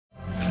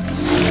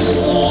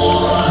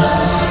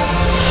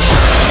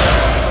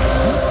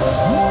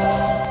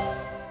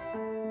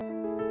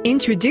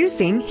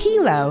Introducing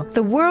HELO,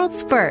 the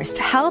world's first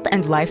health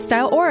and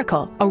lifestyle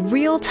oracle, a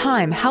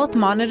real-time health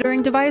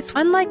monitoring device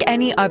unlike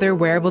any other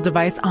wearable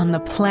device on the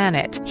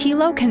planet.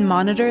 HELO can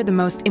monitor the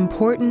most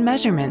important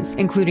measurements,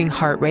 including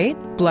heart rate,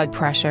 blood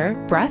pressure,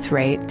 breath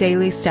rate,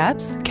 daily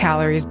steps,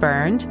 calories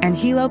burned, and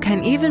HELO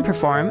can even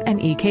perform an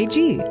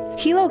EKG.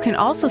 HELO can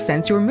also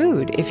sense your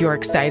mood if you're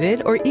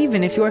excited or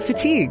even if you're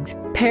fatigued.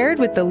 Paired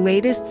with the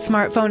latest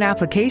smartphone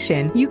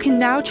application, you can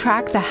now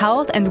track the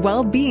health and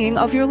well-being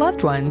of your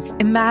loved ones.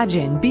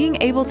 Imagine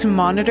being able to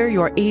monitor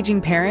your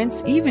aging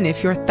parents even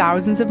if you're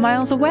thousands of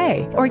miles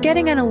away, or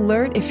getting an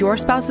alert if your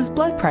spouse's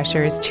blood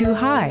pressure is too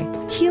high.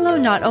 HELO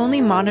not only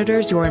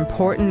monitors your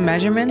important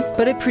measurements,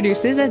 but it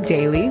produces a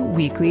daily,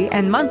 weekly,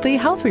 and monthly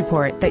health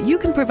report that you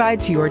can provide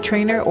to your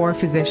trainer or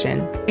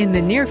physician. In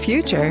the near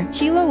future,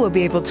 HELO will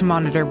be able to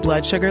monitor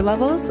blood sugar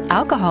levels,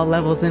 alcohol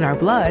levels in our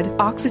blood,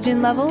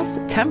 oxygen levels,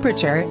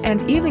 temperature,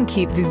 and even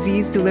keep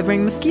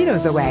disease-delivering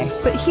mosquitoes away.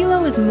 But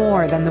HELO is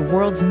more than the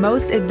world's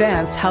most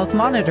advanced health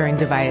monitoring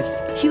device.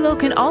 HELO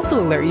can also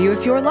alert you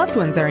if your loved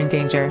ones are in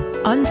danger.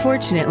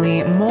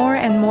 Unfortunately, more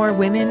and more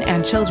women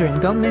and children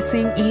go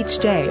missing each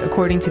day,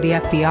 according to the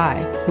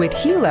FBI. With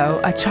HELO,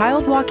 a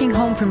child walking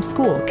home from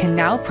school can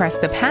now press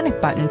the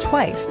panic button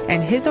twice,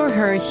 and his or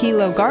her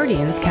HELO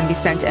guardians can be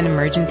sent an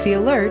emergency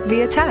alert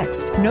via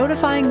text,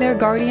 notifying their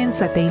guardians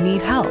that they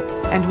need help.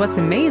 And what's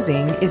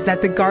amazing is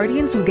that the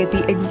guardians will get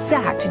the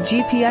exact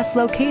GPS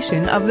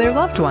location of their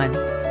loved one.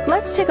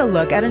 Let's take a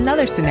look at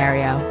another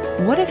scenario.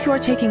 What if you're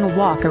taking a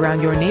walk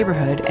around your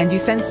neighborhood and you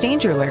sense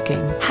danger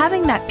lurking?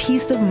 Having that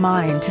peace of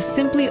mind to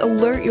simply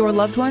alert your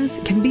loved ones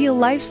can be a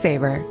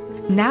lifesaver.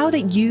 Now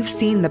that you've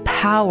seen the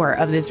power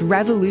of this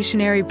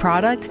revolutionary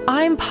product,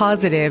 I'm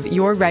positive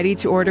you're ready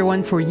to order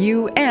one for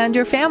you and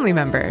your family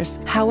members.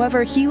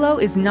 However, HELO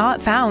is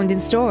not found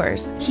in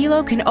stores.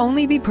 HELO can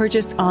only be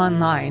purchased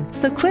online,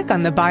 so click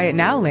on the Buy It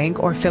Now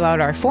link or fill out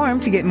our form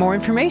to get more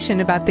information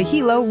about the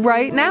HELO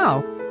right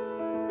now.